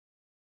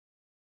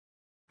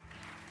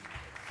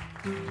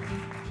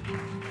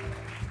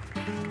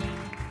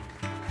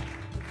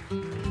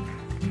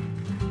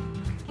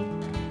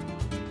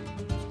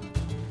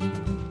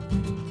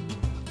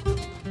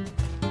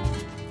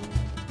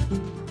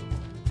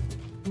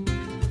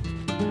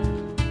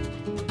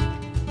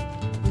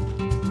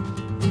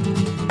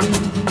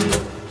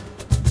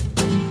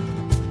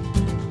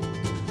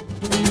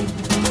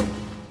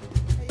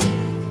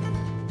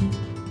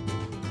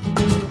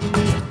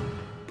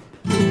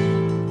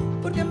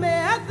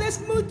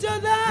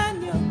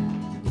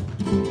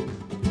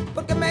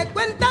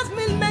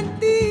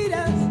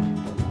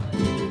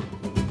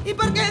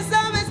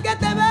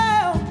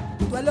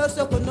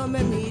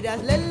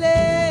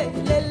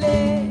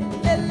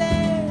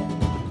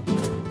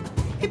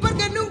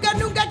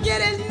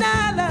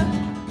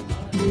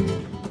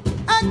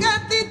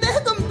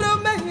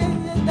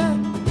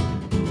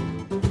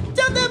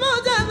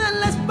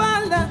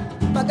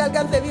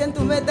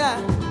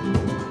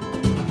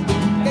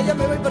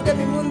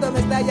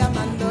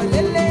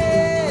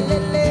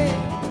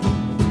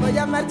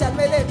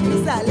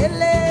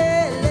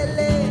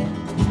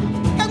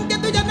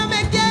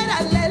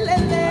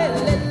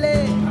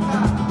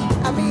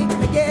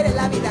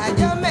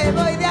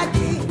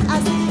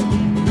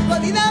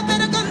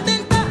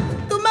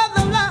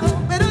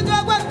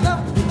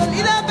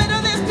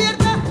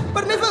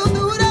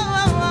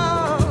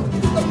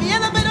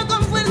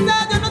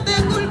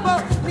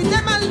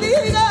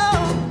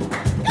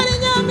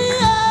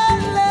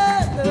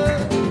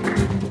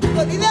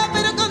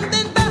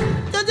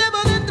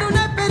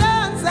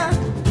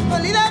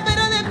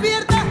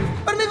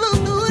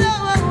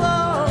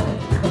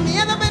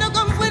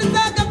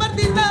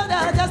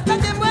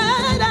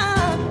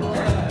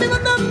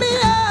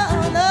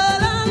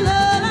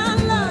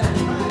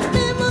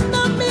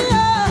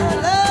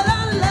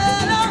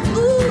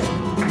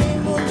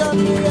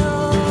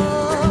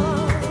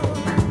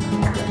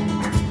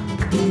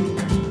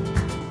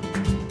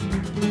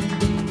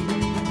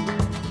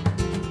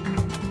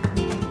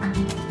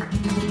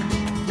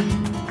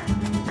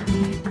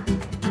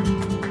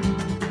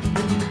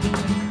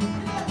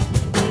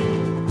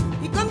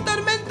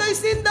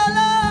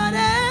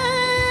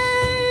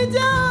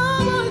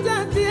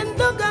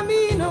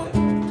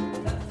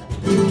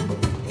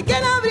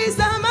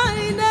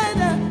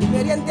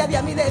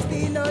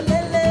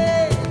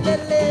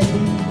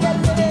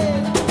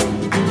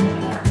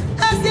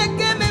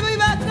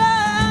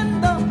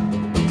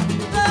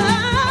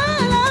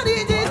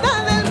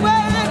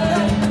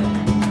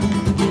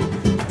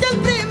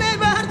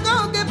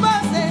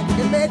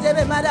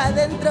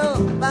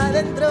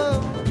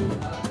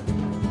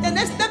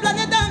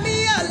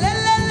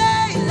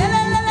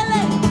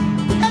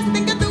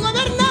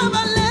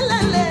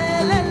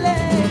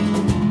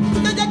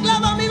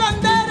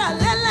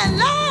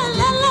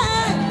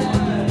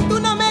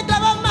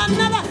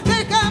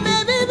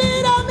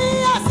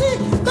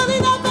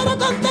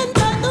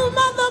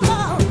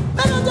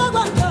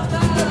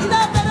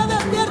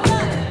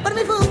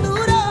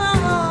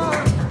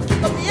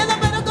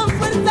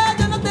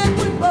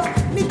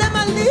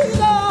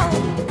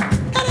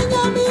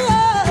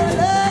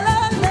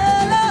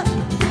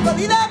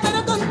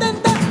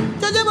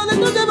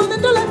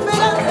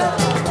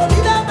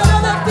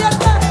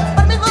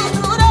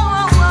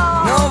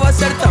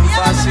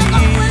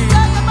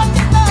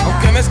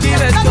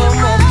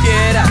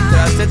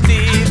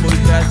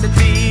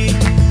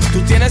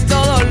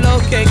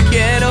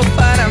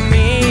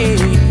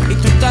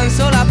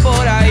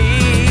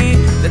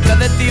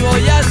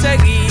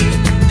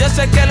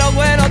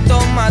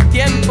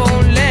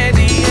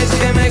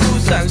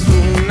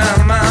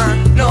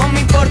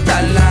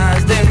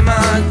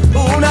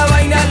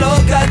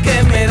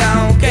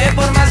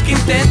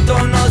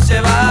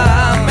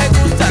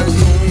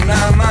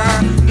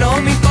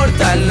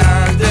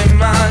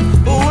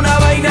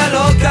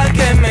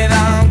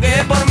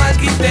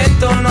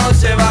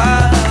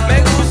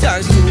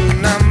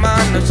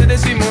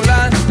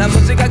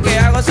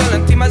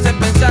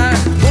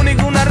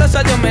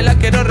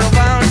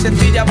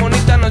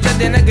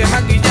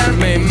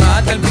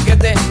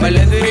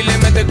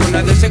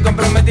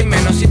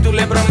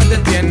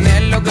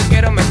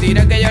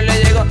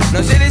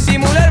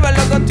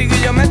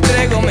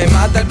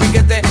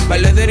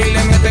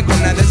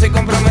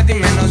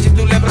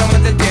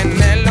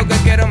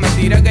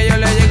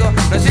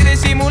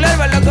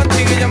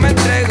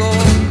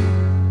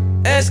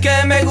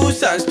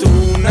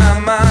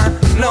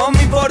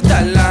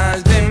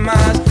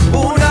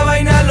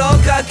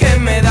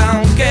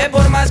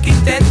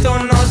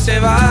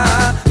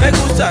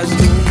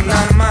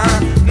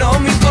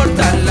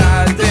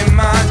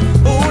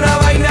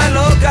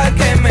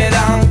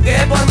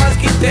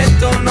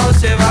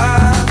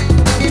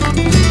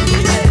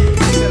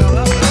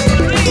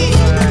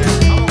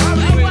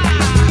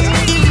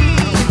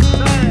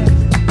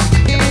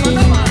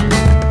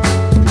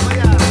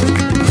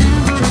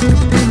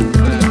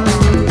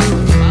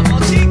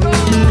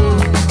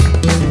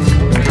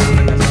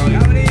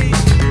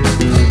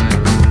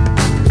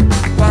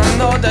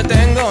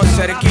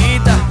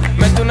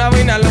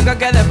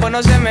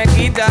no se me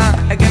quita.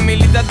 Es que en mi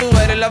lista tú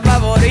eres la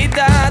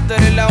favorita. Tú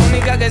eres la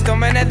única que esto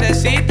me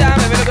necesita.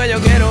 Bebé, lo que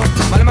yo quiero,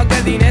 vale más que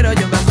el dinero.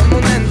 Yo paso el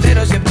mundo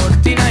entero, si es por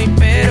ti no hay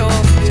pero.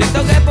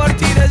 Siento que por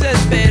ti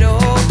desespero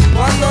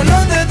cuando no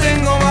te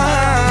tengo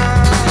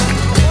más.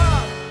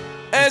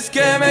 Es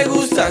que me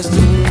gustas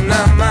tú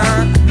nada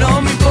más,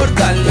 no me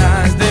importan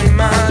las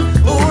demás.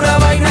 Una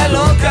vaina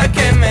loca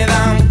que me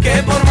dan,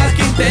 que por más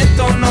que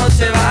intento no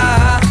se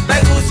va. Me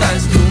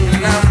gustas tú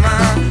nada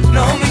más,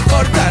 no me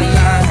importan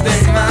las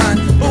demás.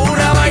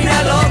 Una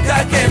vaina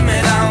loca que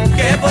me dan,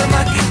 que por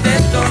más que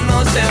intento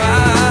no se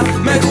va.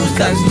 Me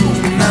gustas tú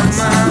nada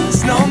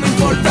más, no me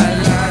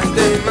importan las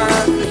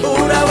demás.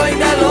 Una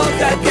vaina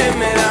loca que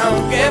me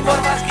dan, que por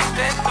más que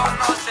intento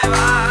no se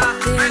va.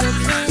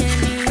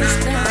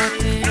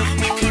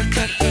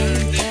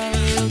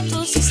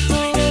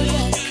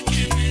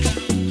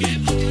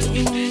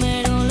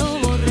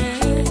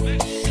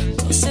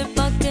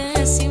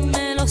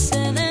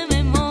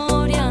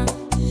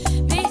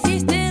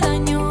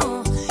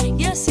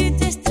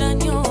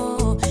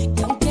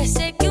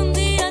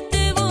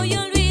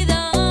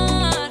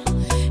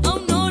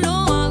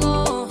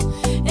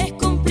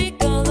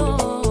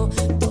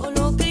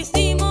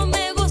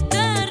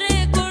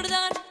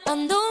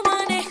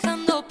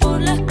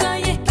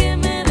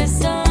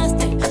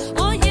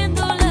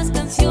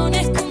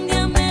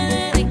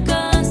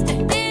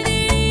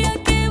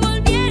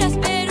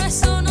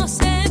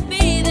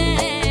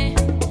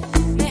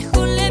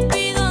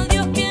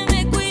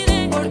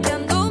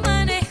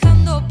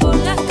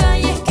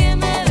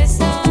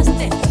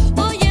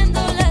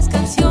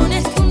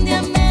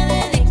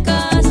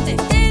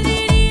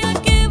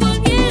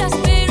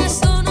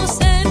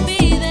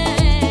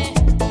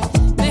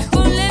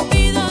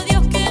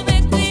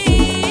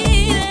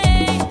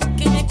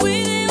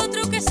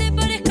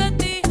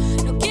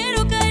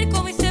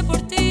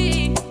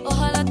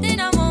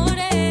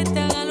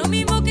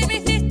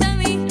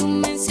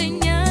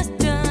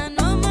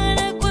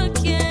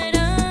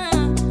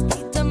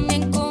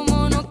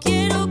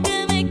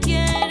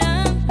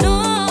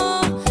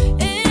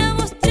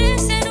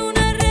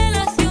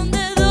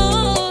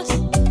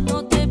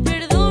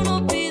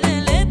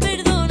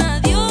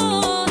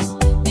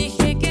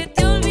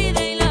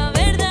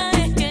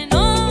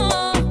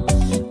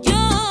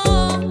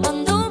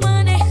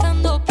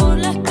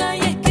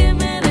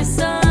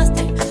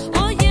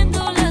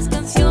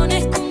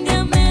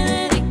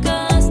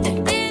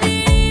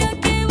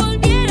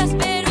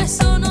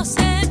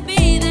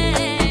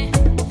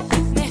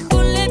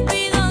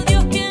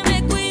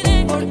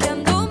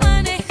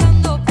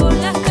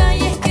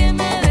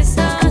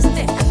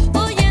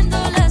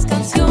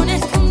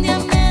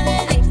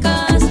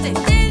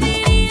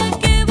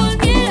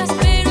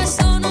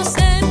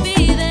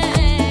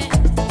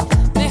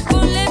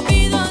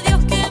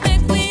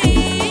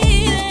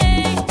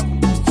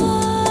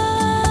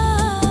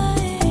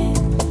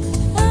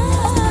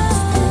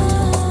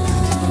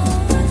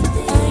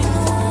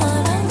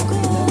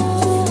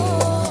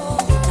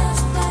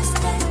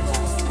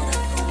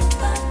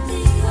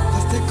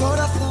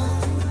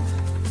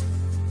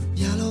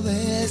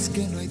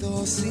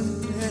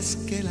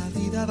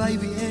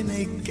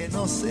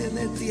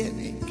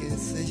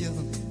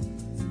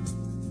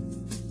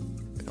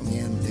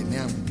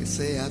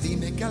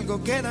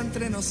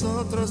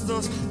 Nosotros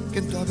dos, que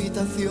en tu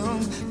habitación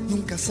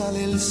nunca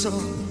sale el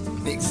sol,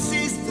 ni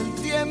existe el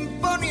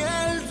tiempo ni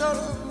el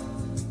dolor.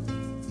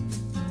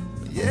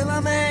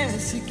 Llévame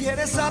si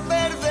quieres a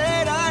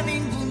perder a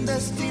ningún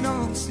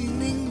destino sin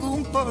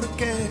ningún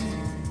porqué.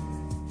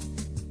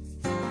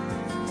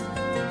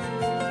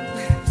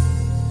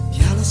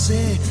 Ya lo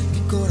sé,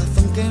 mi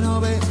corazón que no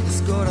ve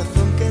es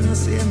corazón que no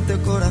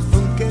siente,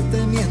 corazón que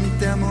te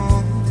miente,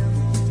 amor.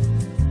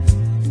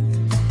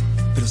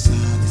 Pero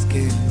sabes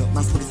que lo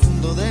más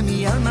profundo de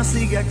mi alma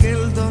sigue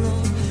aquel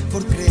dolor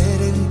por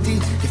creer en ti,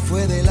 que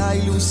fue de la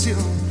ilusión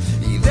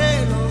y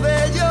de lo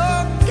bello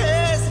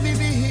que es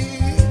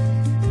vivir.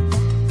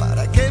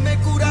 ¿Para qué me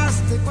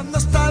curaste cuando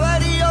estaba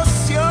herido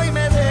si hoy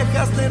me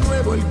dejas de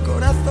nuevo el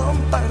corazón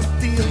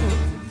partido?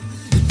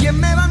 ¿Y quién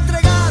me va a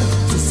entregar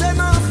sus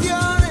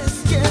emociones?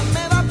 ¿Quién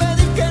me va a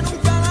pedir que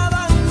nunca la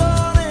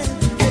abandone?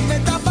 ¿Quién me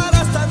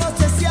tapará esta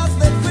noche si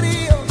hace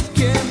frío?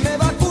 ¿Quién me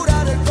va a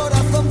curar el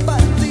corazón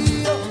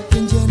partido?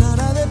 ¿Quién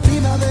llenará de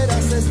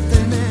primaveras este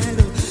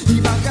enero y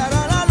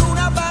bajará la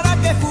luna para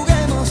que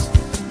juguemos?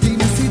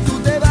 Dime si tú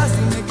te vas,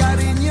 dime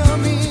cariño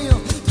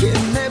mío,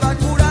 ¿quién me va a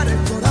curar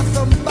el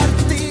corazón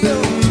partido?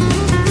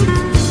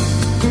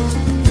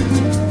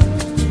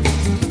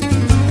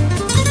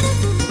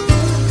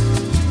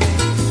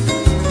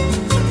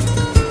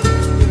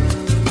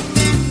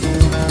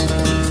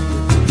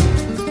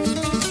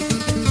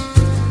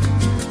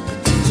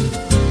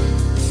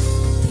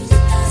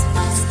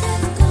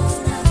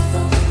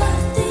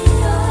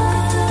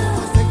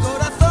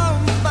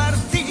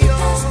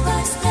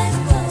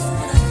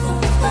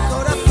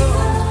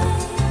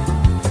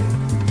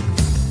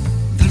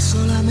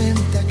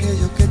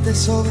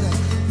 Sobra,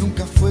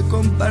 nunca fue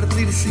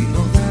compartir sino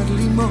dar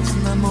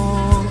limosna,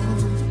 amor.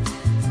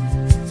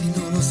 Si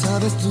no lo lo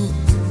sabes tú,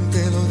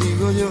 te lo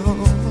digo yo.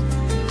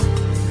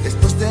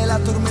 Después de la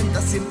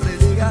tormenta siempre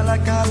llega la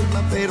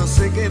calma, pero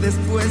sé que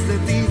después de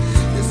ti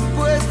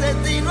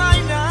no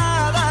hay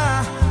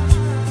nada.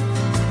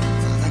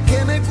 Para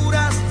que me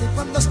curaste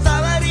cuando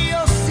estaba herido,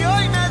 si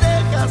hoy me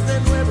dejas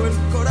de nuevo el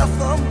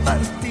corazón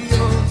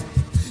partido.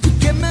 ¿Y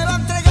quién me va a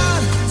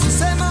entregar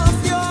sus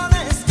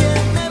emociones?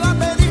 ¿Quién me va a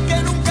pedir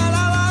que nunca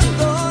la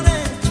abandone?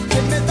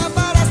 ¿Quién me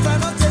tapará esta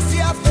noche si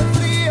hace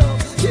frío?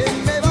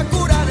 ¿Quién me va a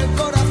curar el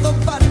corazón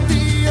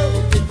partido?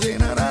 ¿Quién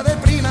llenará de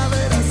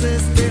primaveras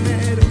este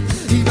enero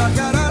y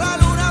bajará la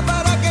luna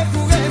para que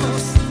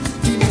juguemos?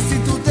 Dime si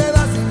tú te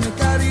vas, dime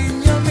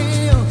cariño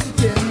mío,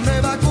 ¿quién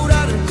me va a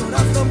curar el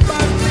corazón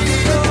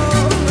partido?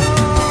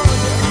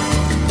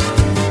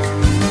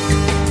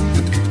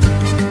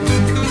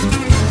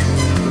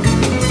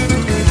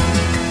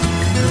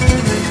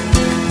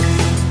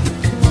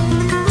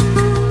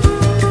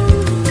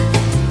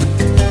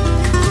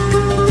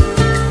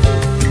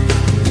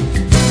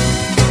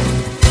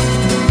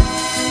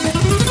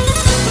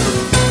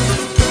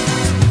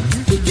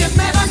 ¿Y quién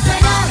me va a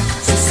entregar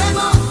sus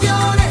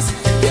emociones?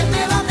 ¿Quién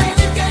me va a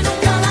pedir que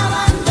nunca la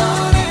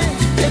abandone?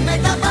 ¿Quién me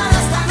tapará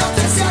esta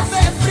noche si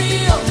hace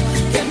frío?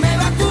 ¿Quién me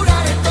va a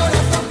curar el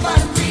corazón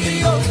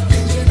partido?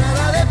 ¿Quién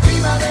llenará de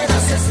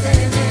primaveras este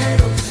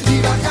enero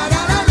y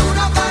bajará la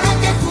luna para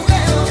que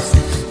juguemos?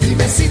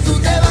 Dime si tú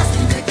te vas,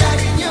 dime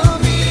cariño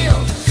mío,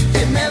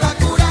 ¿quién me va a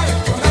curar el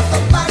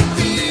corazón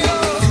partido?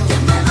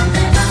 ¿Quién me va a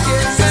entregar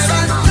sus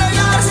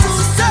emociones?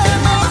 ¿Quién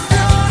me va a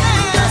pedir que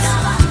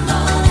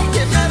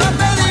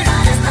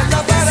me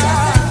tapará?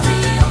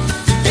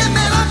 ¿Quién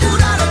me va a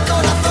curar el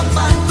corazón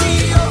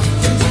partido?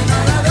 ¿Quién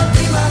llenará de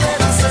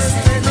primaveras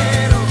este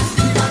enero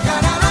y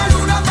bajará la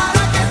luna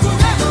para que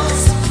juguemos?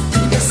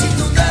 Dime si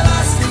tú te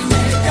vas,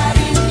 dime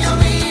cariño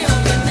mío,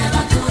 ¿quién me va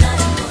a curar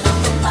el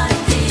corazón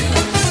partido?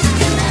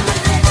 ¿Quién me va a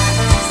entregar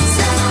sus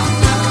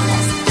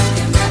emociones?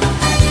 ¿Quién me va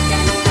a pedir que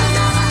nunca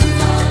la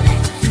abandone?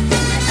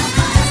 ¿Quién me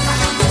tapará esta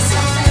noche si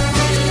hace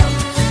frío?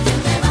 ¿Quién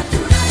me va a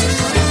curar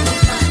el corazón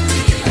partido?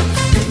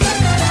 ¿Quién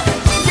llenará de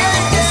primaveras?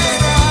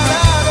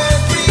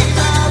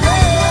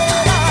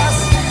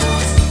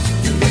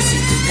 Dime si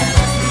tú te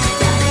vas,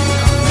 dime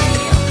cariño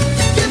mío,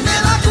 ¿quién me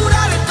va a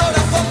curar el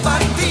corazón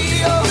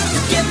partido?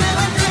 ¿Quién me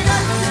va a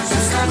entregar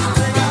sus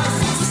emociones?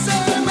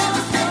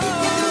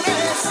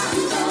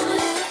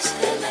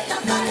 ¿Quién me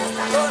tapará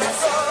esta noche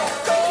si hace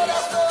frío?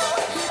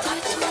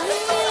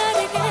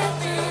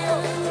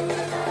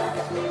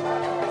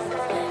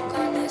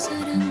 Con esa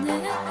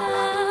grandeza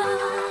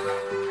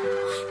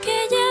que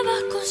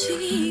llevas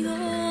consigo,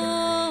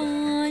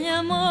 ay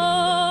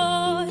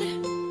amor,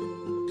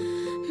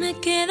 me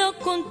quedo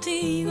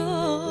contigo.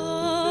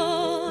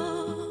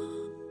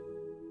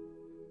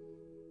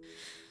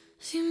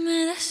 Si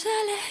me das a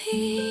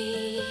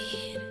elegir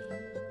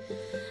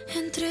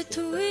entre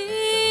tú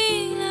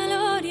y la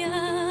gloria,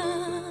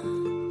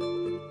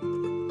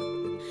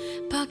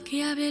 pa'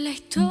 que hable la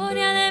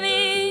historia de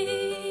mí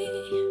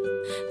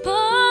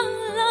por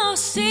los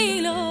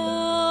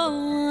siglos,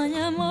 ay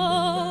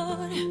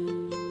amor,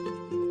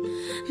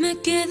 me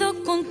quedo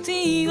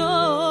contigo.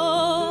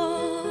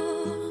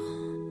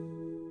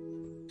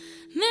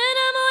 Me he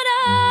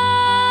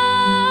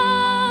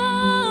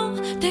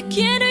enamorado, te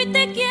quiero y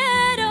te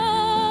quiero,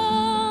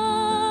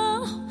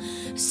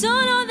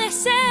 solo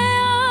deseo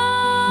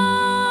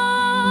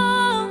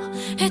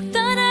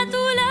estar a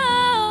tu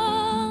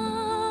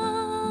lado,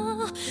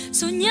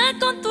 soñar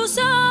con tus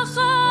ojos,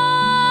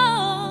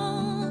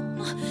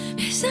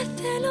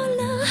 besarte los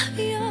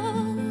labios,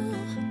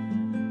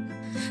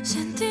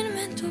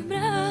 sentirme en tus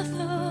brazos,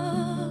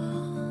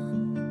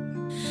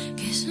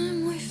 que soy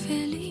muy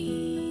feliz.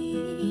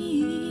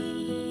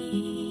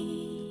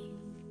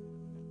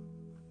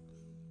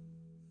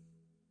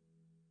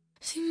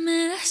 Si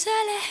me das a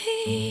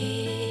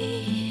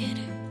elegir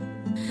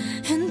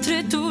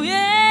entre tú y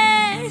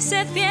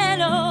ese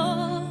cielo,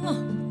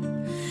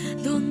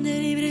 donde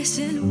libre es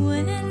el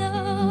vuelo,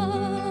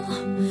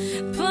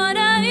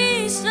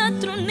 paraíso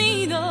entre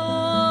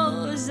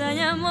unidos, hay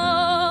amor.